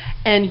do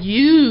and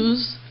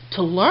use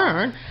to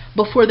learn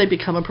before they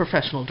become a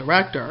professional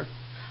director.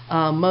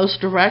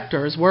 Most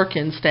directors work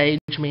in stage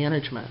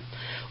management.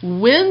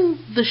 When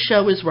the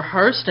show is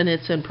rehearsed and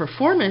it's in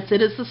performance,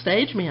 it is the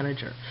stage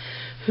manager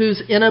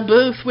who's in a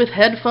booth with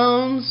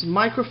headphones,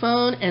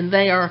 microphone, and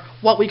they are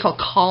what we call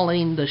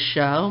calling the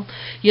show.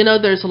 You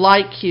know, there's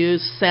light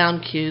cues,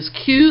 sound cues.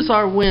 Cues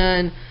are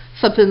when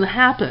something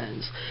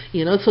happens,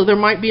 you know, so there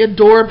might be a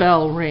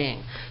doorbell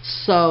ring.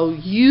 So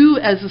you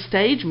as a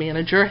stage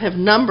manager have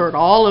numbered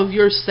all of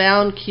your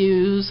sound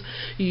cues,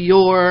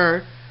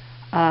 your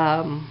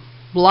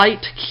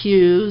light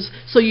cues,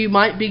 so you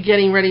might be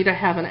getting ready to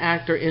have an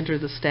actor enter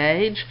the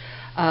stage.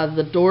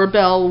 The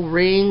doorbell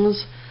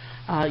rings.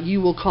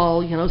 You will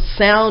call, you know,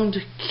 sound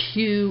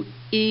cue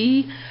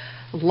E,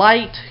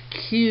 light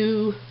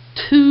cue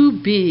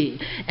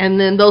 2B, and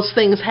then those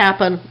things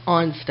happen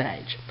on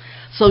stage.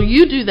 So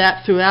you do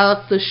that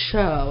throughout the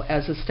show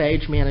as a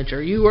stage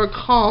manager. You are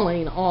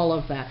calling all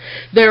of that.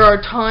 There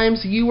are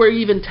times you are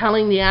even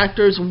telling the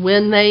actors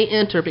when they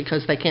enter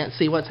because they can't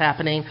see what's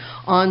happening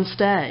on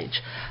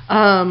stage.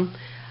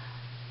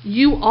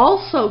 You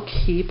also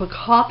keep a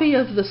copy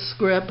of the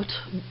script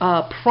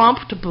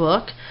prompt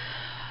book.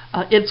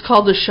 It's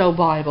called the Show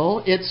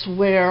Bible. It's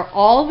where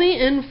all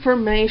the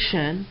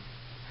information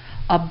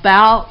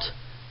about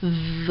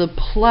the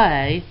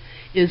play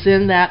is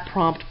in that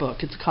prompt book.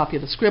 It's a copy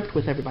of the script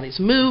with everybody's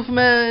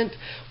movement,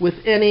 with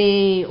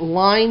any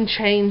line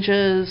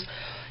changes.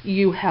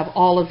 You have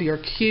all of your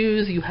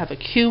cues. You have a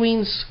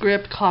cueing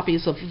script,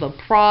 copies of the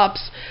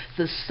props,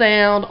 the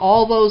sound,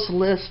 all those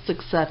lists,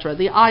 etc.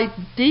 The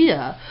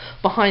idea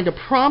behind a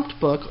prompt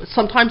book,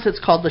 sometimes it's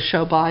called the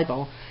Show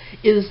Bible,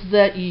 is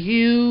that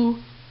you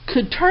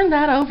could turn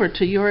that over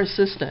to your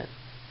assistant.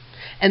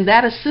 And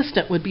that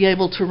assistant would be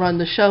able to run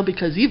the show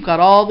because you've got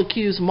all the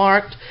cues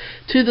marked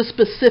to the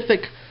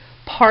specific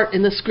part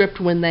in the script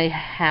when they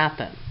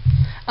happen.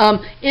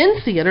 In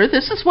theater,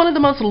 this is one of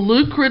the most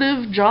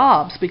lucrative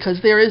jobs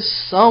because there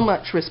is so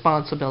much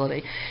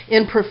responsibility.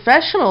 In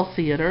professional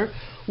theater,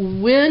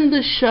 when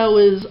the show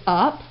is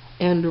up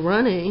and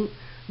running,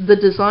 the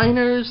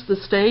designers, the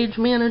stage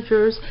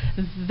managers,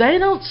 they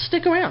don't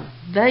stick around.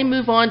 They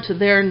move on to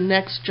their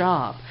next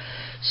job.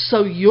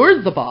 So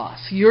you're the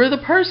boss. You're the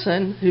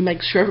person who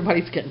makes sure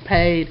everybody's getting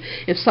paid.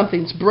 If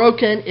something's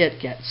broken, it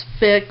gets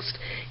fixed.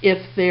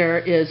 If there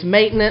is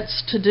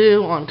maintenance to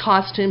do on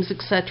costumes,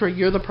 etc.,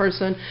 you're the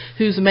person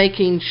who's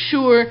making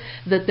sure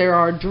that there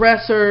are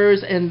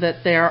dressers and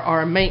that there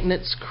are a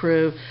maintenance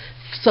crew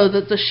so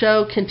that the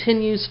show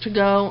continues to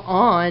go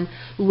on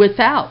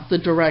without the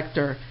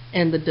director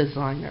and the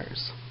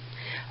designers.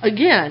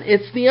 Again,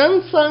 it's the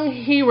unsung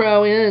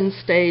hero in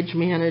stage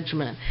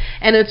management,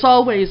 and it's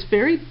always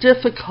very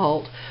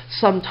difficult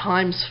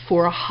sometimes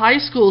for high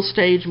school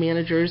stage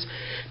managers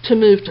to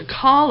move to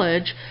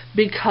college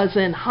because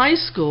in high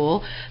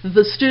school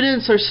the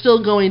students are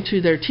still going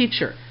to their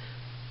teacher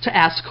to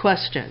ask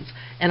questions.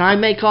 And I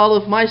make all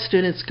of my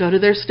students go to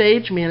their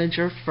stage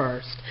manager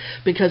first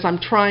because I'm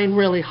trying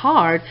really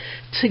hard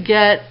to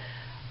get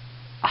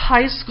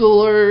high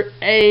schooler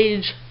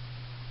age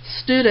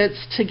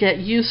students to get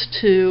used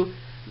to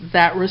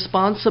that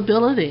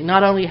responsibility,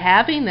 not only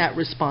having that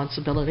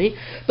responsibility,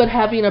 but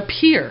having a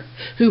peer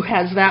who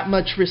has that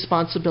much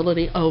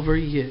responsibility over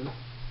you.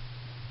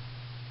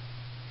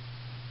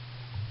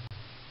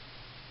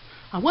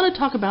 I want to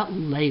talk about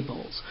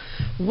labels.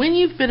 When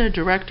you've been a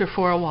director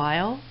for a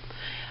while,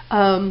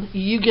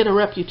 you get a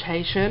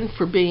reputation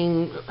for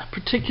being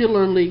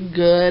particularly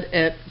good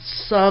at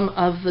some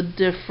of the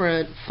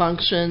different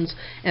functions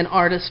and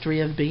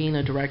artistry of being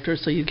a director,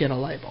 so you get a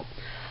label.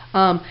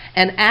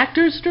 An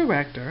actor's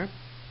director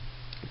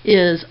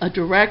is a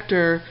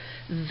director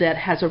that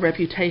has a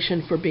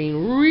reputation for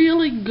being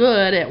really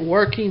good at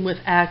working with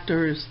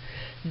actors,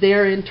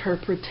 their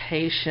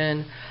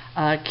interpretation,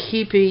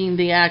 keeping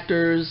the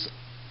actors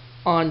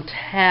on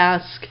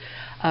task.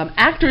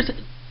 Actors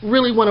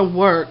really want to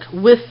work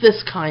with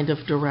this kind of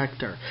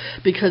director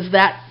because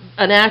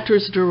an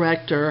actor's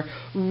director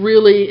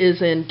really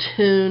is in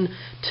tune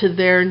to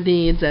their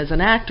needs as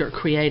an actor,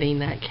 creating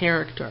that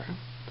character.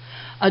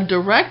 A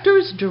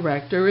director's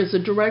director is a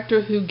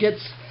director who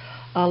gets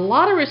a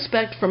lot of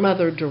respect from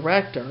other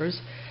directors.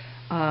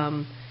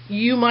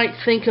 You might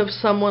think of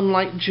someone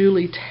like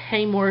Julie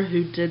Taymor,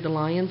 who did The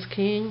Lion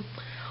King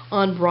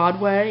on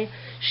Broadway.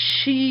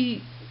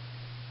 She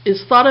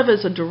is thought of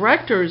as a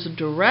director's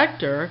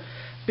director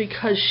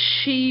because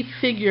she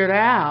figured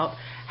out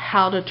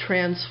how to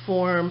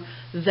transform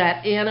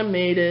that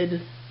animated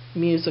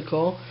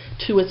musical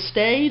to a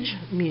stage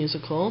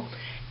musical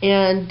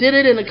and did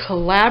it in a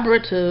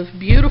collaborative,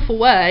 beautiful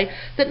way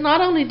that not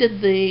only did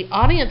the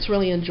audience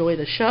really enjoy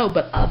the show,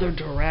 but other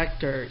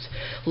directors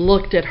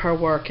looked at her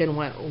work and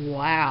went,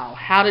 wow,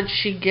 how did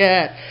she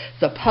get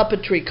the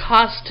puppetry,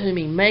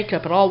 costuming,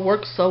 makeup? It all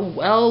works so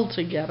well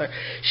together.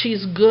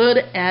 She's good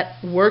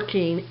at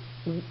working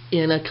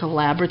in a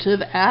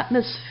collaborative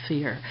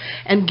atmosphere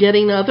and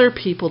getting other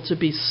people to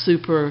be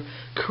super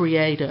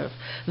creative.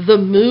 The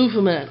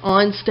movement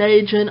on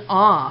stage and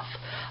off.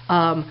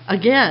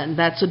 Again,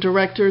 that's a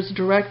director's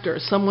director,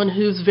 someone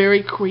who's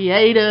very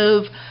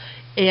creative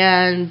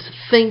and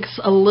thinks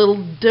a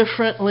little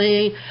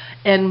differently,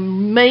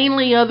 and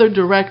mainly other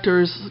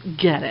directors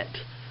get it.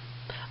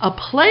 A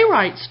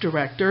playwright's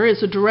director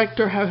is a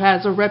director who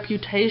has a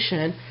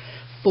reputation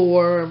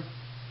for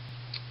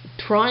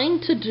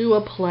trying to do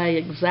a play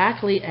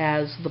exactly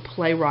as the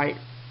playwright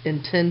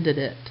intended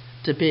it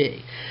to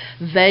be.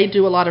 They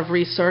do a lot of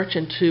research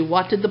into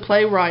what did the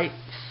playwright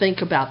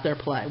think about their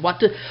play? What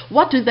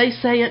do they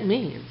say it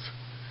means?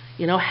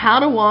 You know, how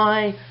do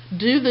I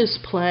do this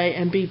play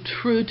and be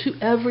true to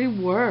every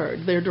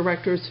word? They're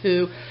directors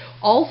who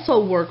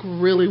also work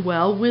really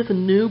well with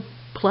new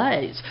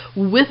plays,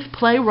 with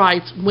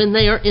playwrights when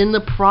they are in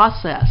the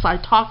process. I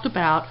talked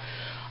about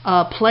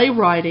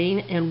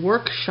playwriting and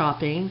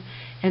workshopping,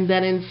 and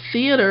that in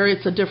theater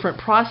it's a different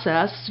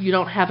process. You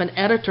don't have an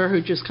editor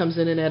who just comes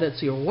in and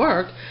edits your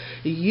work.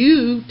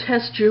 You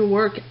test your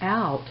work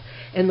out,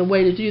 and the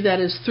way to do that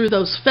is through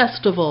those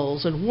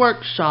festivals and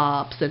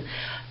workshops. And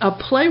a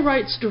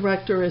playwright's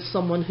director is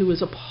someone who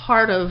is a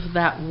part of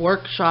that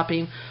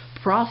workshopping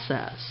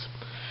process.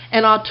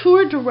 An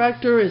auteur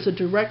director is a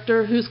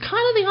director who's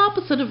kind of the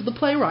opposite of the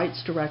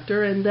playwright's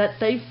director, in that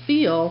they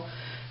feel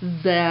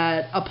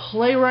that a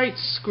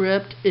playwright's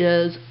script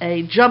is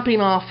a jumping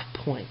off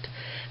point.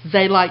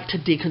 They like to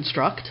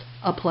deconstruct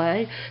a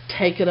play,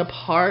 take it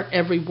apart,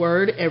 every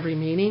word, every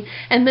meaning,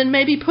 and then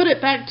maybe put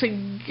it back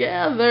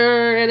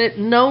together, and it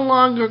no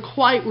longer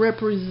quite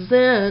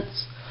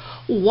represents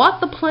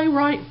what the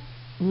playwright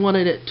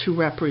wanted it to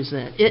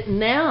represent. It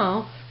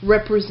now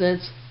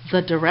represents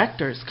the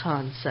director's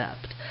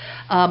concept.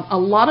 A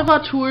lot of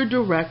auteur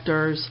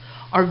directors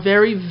are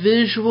very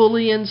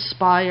visually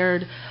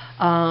inspired,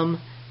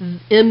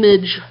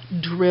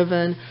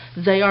 image-driven.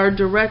 They are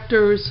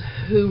directors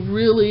who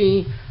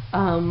really,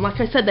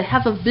 like I said, they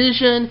have a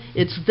vision.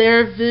 It's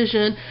their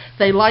vision.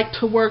 They like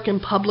to work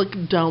in public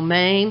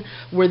domain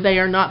where they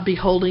are not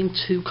beholden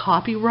to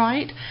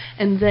copyright,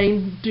 and they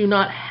do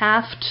not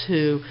have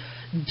to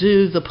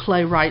do the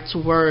playwright's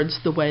words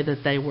the way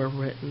that they were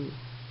written.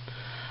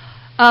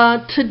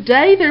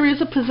 Today there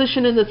is a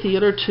position in the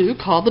theater too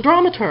called the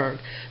dramaturg.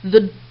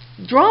 The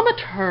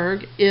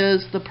dramaturg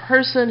is the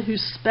person who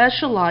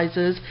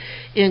specializes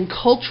in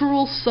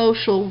cultural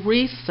social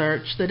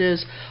research that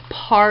is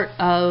part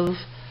of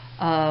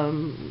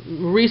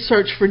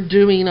research for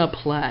doing a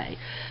play.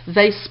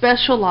 They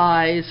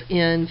specialize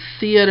in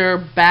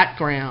theater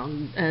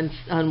background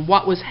and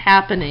what was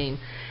happening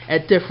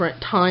at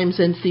different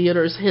times in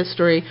theater's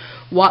history,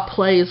 what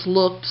plays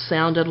looked,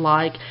 sounded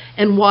like,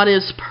 and what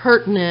is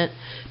pertinent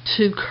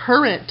to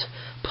current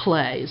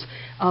plays.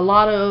 A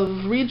lot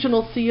of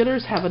regional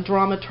theaters have a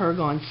dramaturg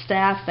on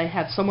staff. They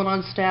have someone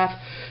on staff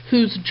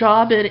whose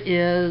job it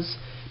is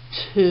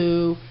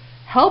to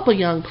help a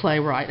young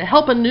playwright,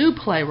 help a new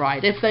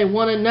playwright if they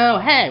want to know,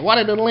 hey, what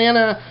did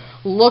Atlanta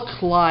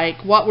look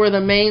like? What were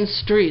the main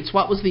streets?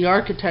 What was the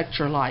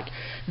architecture like?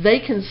 They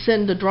can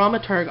send a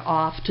dramaturg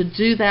off to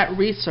do that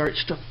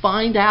research, to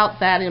find out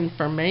that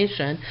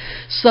information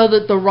so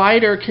that the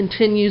writer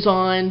continues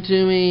on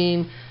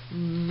doing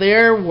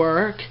their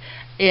work,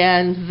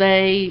 and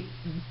they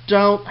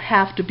don't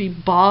have to be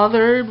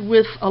bothered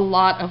with a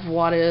lot of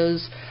what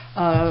is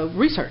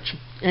research,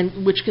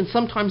 and which can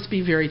sometimes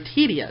be very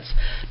tedious.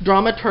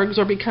 Dramaturgs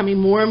are becoming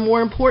more and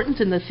more important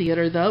in the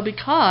theater, though,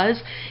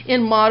 because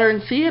in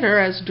modern theater,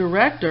 as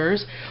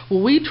directors,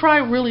 we try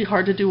really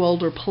hard to do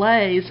older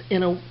plays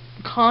in a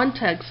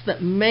context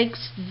that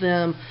makes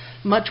them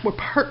much more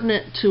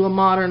pertinent to a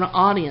modern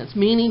audience,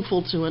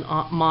 meaningful to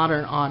a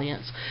modern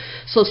audience.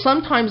 So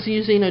sometimes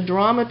using a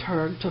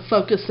dramaturg to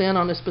focus in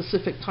on a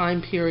specific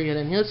time period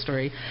in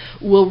history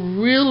will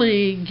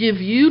really give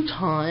you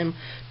time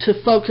to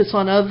focus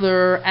on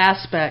other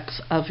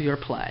aspects of your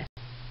play.